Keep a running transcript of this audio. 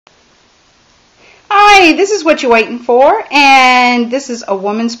Hi, this is What You Waiting For, and this is a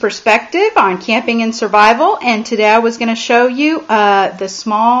woman's perspective on camping and survival. And today I was going to show you the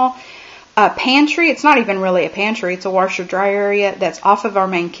small pantry. It's not even really a pantry, it's a washer dryer area that's off of our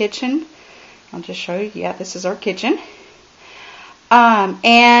main kitchen. I'll just show you. Yeah, this is our kitchen.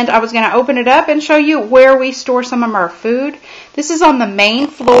 And I was going to open it up and show you where we store some of our food. This is on the main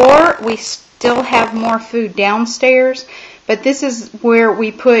floor. We still have more food downstairs, but this is where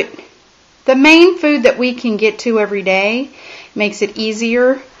we put the main food that we can get to every day. Makes it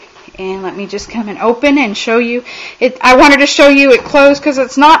easier. And let me just come and open and show you it. I wanted to show you it closed because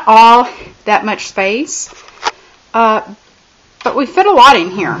it's not all that much space, but we fit a lot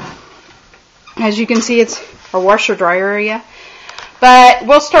in here. As you can see, it's a washer dryer area. But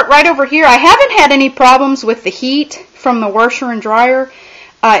we'll start right over here. I haven't had any problems with the heat from the washer and dryer.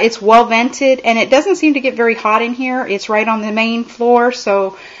 It's well vented, and it doesn't seem to get very hot in here. It's right on the main floor,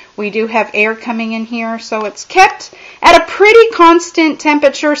 so we do have air coming in here. So it's kept at a pretty constant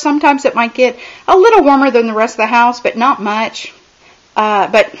temperature. Sometimes it might get a little warmer than the rest of the house, but not much.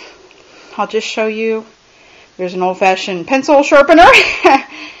 But I'll just show you. There's an old-fashioned pencil sharpener.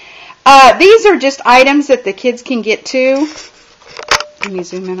 These are just items that the kids can get to. Let me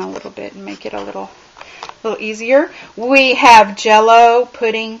zoom in a little bit and make it a little easier. We have Jell-O,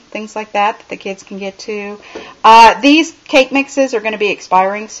 pudding, things like that the kids can get to. These cake mixes are going to be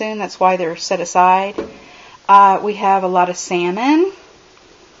expiring soon. That's why they're set aside. We have a lot of salmon.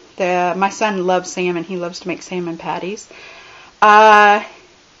 My son loves salmon. He loves to make salmon patties.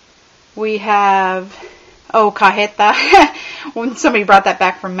 We have, cajeta. When somebody brought that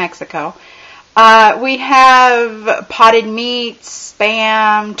back from Mexico. We have potted meats,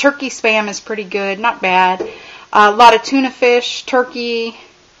 Spam. Turkey Spam is pretty good, not bad. A lot of tuna fish, turkey.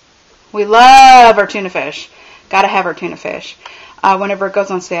 We love our tuna fish. Gotta have our tuna fish. Whenever it goes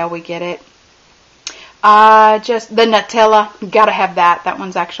on sale, we get it. Just the Nutella, gotta have that. That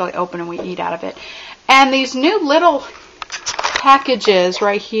one's actually open and we eat out of it. And these new little packages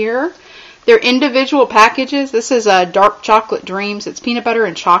right here. They're individual packages. This is a Dark Chocolate Dreams. It's peanut butter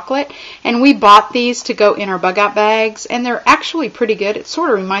and chocolate. And we bought these to go in our bug out bags. And they're actually pretty good. It sort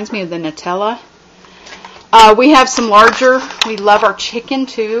of reminds me of the Nutella. We have some larger. We love our chicken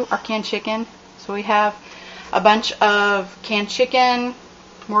too. Our canned chicken. So we have a bunch of canned chicken.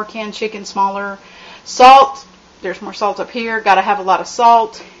 More canned chicken, smaller. Salt. There's more salt up here. Got to have a lot of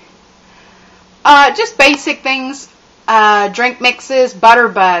salt. Just basic things. Drink mixes, butter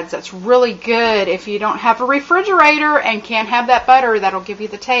buds. That's really good if you don't have a refrigerator and can't have that butter. That'll give you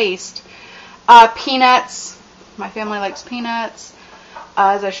the taste. Peanuts. My family likes peanuts.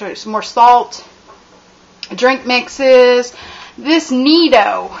 As I showed you, some more salt. Drink mixes. This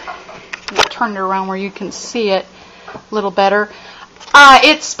Nido. I'll turn it around where you can see it a little better.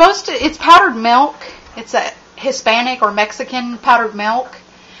 It's powdered milk. It's a Hispanic or Mexican powdered milk.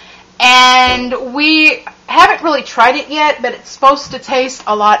 And we haven't really tried it yet, but it's supposed to taste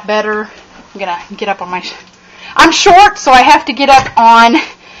a lot better. I'm going to get up on I'm short, so I have to get up on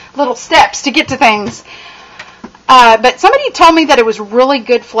little steps to get to things. But somebody told me that it was really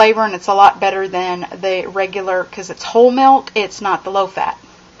good flavor, and it's a lot better than the regular, because it's whole milk. It's not the low fat.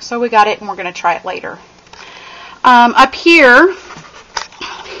 So we got it, and we're going to try it later. Up here,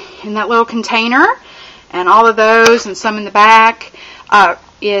 in that little container, and all of those, and some in the back,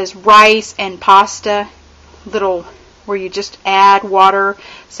 is rice and pasta, little where you just add water.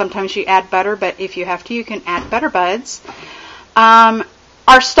 Sometimes you add butter, but if you have to, you can add butter buds.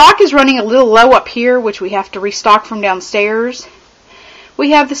 Our stock is running a little low up here, which we have to restock from downstairs. We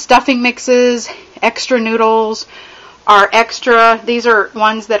have the stuffing mixes, extra noodles, our extra. These are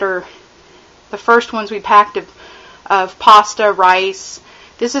ones that are the first ones we packed of pasta, rice.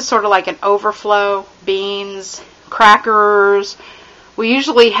 This is sort of like an overflow, beans, crackers. We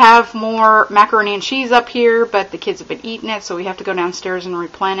usually have more macaroni and cheese up here, but the kids have been eating it, so we have to go downstairs and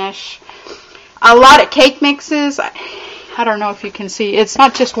replenish. A lot of cake mixes. I don't know if you can see. It's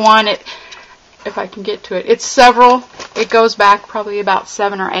not just one. If I can get to it. It's several. It goes back probably about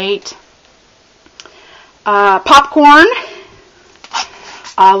 7 or 8. Popcorn.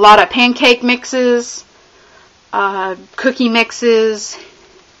 A lot of pancake mixes. Cookie mixes.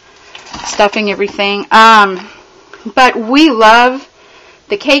 Stuffing everything. But we love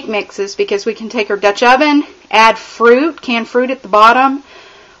the cake mixes because we can take our Dutch oven, add fruit, canned fruit at the bottom,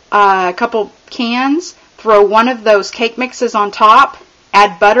 a couple cans, throw one of those cake mixes on top,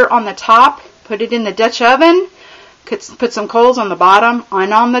 add butter on the top, put it in the Dutch oven, put some coals on the bottom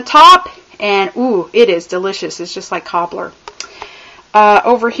and on the top, and ooh, it is delicious. It's just like cobbler.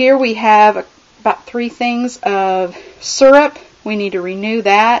 Over here we have about 3 things of syrup. We need to renew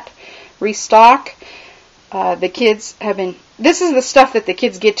that, restock. The kids have been, this is the stuff that the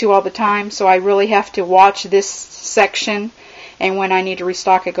kids get to all the time, so I really have to watch this section, and when I need to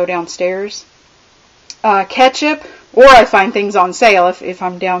restock, I go downstairs. Ketchup, or I find things on sale if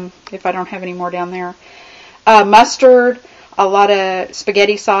I don't have any more down there. Mustard, a lot of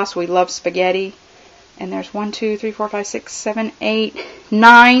spaghetti sauce. We love spaghetti. And there's 1, 2, 3, 4, 5, 6, 7, 8,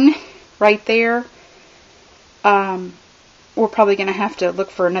 9 right there. We're probably going to have to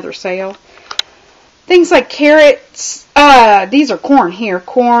look for another sale. Things like carrots. These are corn here.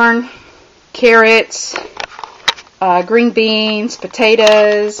 Corn, carrots, green beans,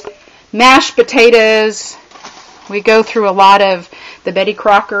 potatoes, mashed potatoes. We go through a lot of the Betty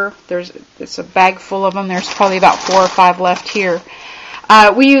Crocker. It's a bag full of them. There's probably about 4 or 5 left here.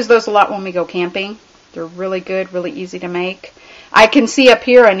 We use those a lot when we go camping. They're really good, really easy to make. I can see up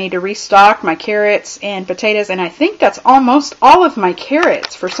here I need to restock my carrots and potatoes, and I think that's almost all of my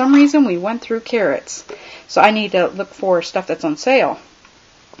carrots. For some reason, we went through carrots. So I need to look for stuff that's on sale.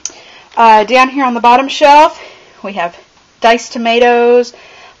 Down here on the bottom shelf, we have diced tomatoes,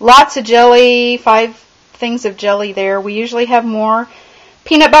 lots of jelly, 5 things of jelly there. We usually have more.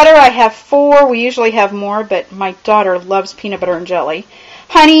 Peanut butter, I have 4. We usually have more, but my daughter loves peanut butter and jelly.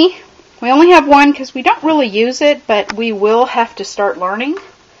 Honey, we only have 1 because we don't really use it, but we will have to start learning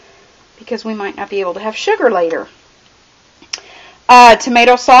because we might not be able to have sugar later.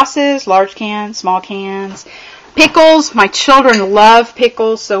 Tomato sauces, large cans, small cans. Pickles, my children love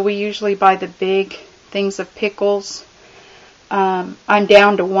pickles, so we usually buy the big things of pickles. I'm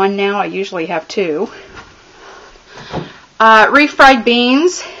down to 1 now. I usually have 2. Refried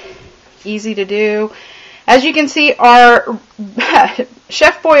beans, easy to do. As you can see, our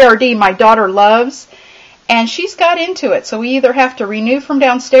Chef Boyardee, my daughter loves, and she's got into it. So we either have to renew from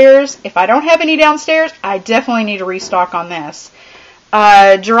downstairs. If I don't have any downstairs, I definitely need to restock on this.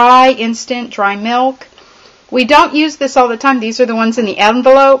 Dry, instant, dry milk. We don't use this all the time. These are the ones in the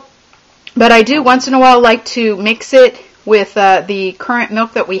envelope. But I do once in a while like to mix it with the current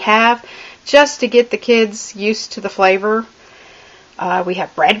milk that we have, just to get the kids used to the flavor. We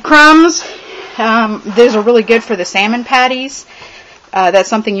have breadcrumbs. These are really good for the salmon patties. That's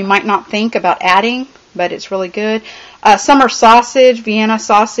something you might not think about adding, but it's really good. Summer sausage, Vienna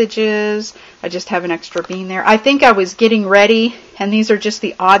sausages. I just have an extra bean there. I think I was getting ready, and these are just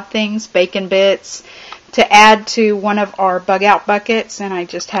the odd things, bacon bits, to add to one of our bug out buckets, and I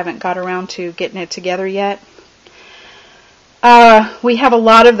just haven't got around to getting it together yet. We have a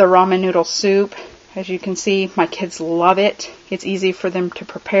lot of the ramen noodle soup. As you can see, my kids love it. It's easy for them to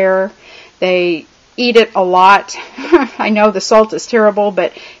prepare. They eat it a lot. I know the salt is terrible,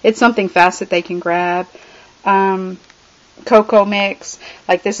 but it's something fast that they can grab. Cocoa mix.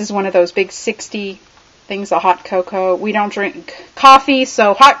 Like this is one of those big 60 things of hot cocoa. We don't drink coffee,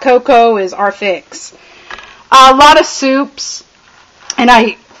 so hot cocoa is our fix. A lot of soups. And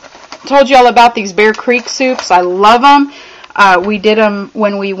I told you all about these Bear Creek soups. I love them. We did them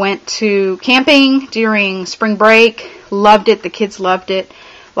when we went to camping during spring break. Loved it. The kids loved it.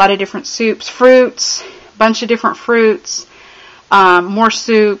 A lot of different soups, fruits, a bunch of different fruits, more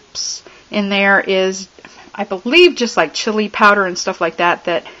soups. In there is, I believe, just like chili powder and stuff like that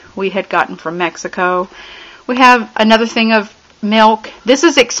that we had gotten from Mexico. We have another thing of milk. This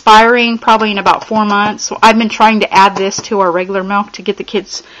is expiring probably in about 4 months, so I've been trying to add this to our regular milk to get the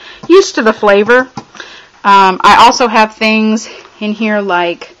kids used to the flavor. I also have things in here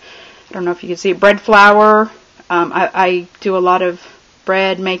like, I don't know if you can see, bread flour. I do a lot of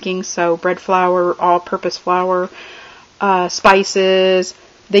bread making, so bread flour, all-purpose flour, spices,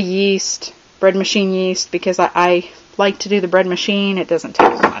 the yeast, bread machine yeast, because I like to do the bread machine. It doesn't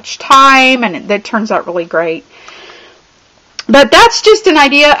take much time, and it turns out really great. But that's just an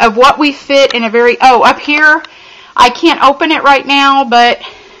idea of what we fit in a very, up here, I can't open it right now, but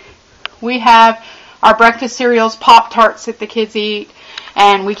we have our breakfast cereals, Pop-Tarts that the kids eat,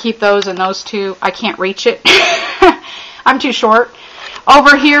 and we keep those and those two. I can't reach it. I'm too short.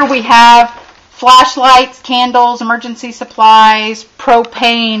 Over here we have flashlights, candles, emergency supplies,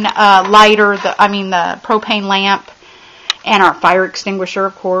 propane lighter, the propane lamp, and our fire extinguisher,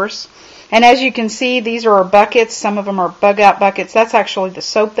 of course. And as you can see, these are our buckets. Some of them are bug out buckets. That's actually the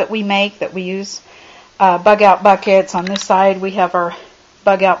soap that we make, that we use bug out buckets. On this side we have our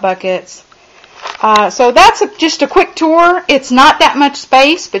bug out buckets. So that's just a quick tour. It's not that much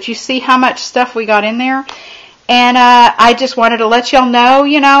space, but you see how much stuff we got in there. And I just wanted to let y'all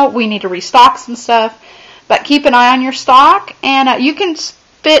know, we need to restock some stuff. But keep an eye on your stock, and you can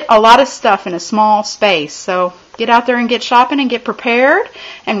fit a lot of stuff in a small space. So get out there and get shopping and get prepared.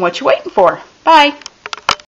 And what you waiting for? Bye.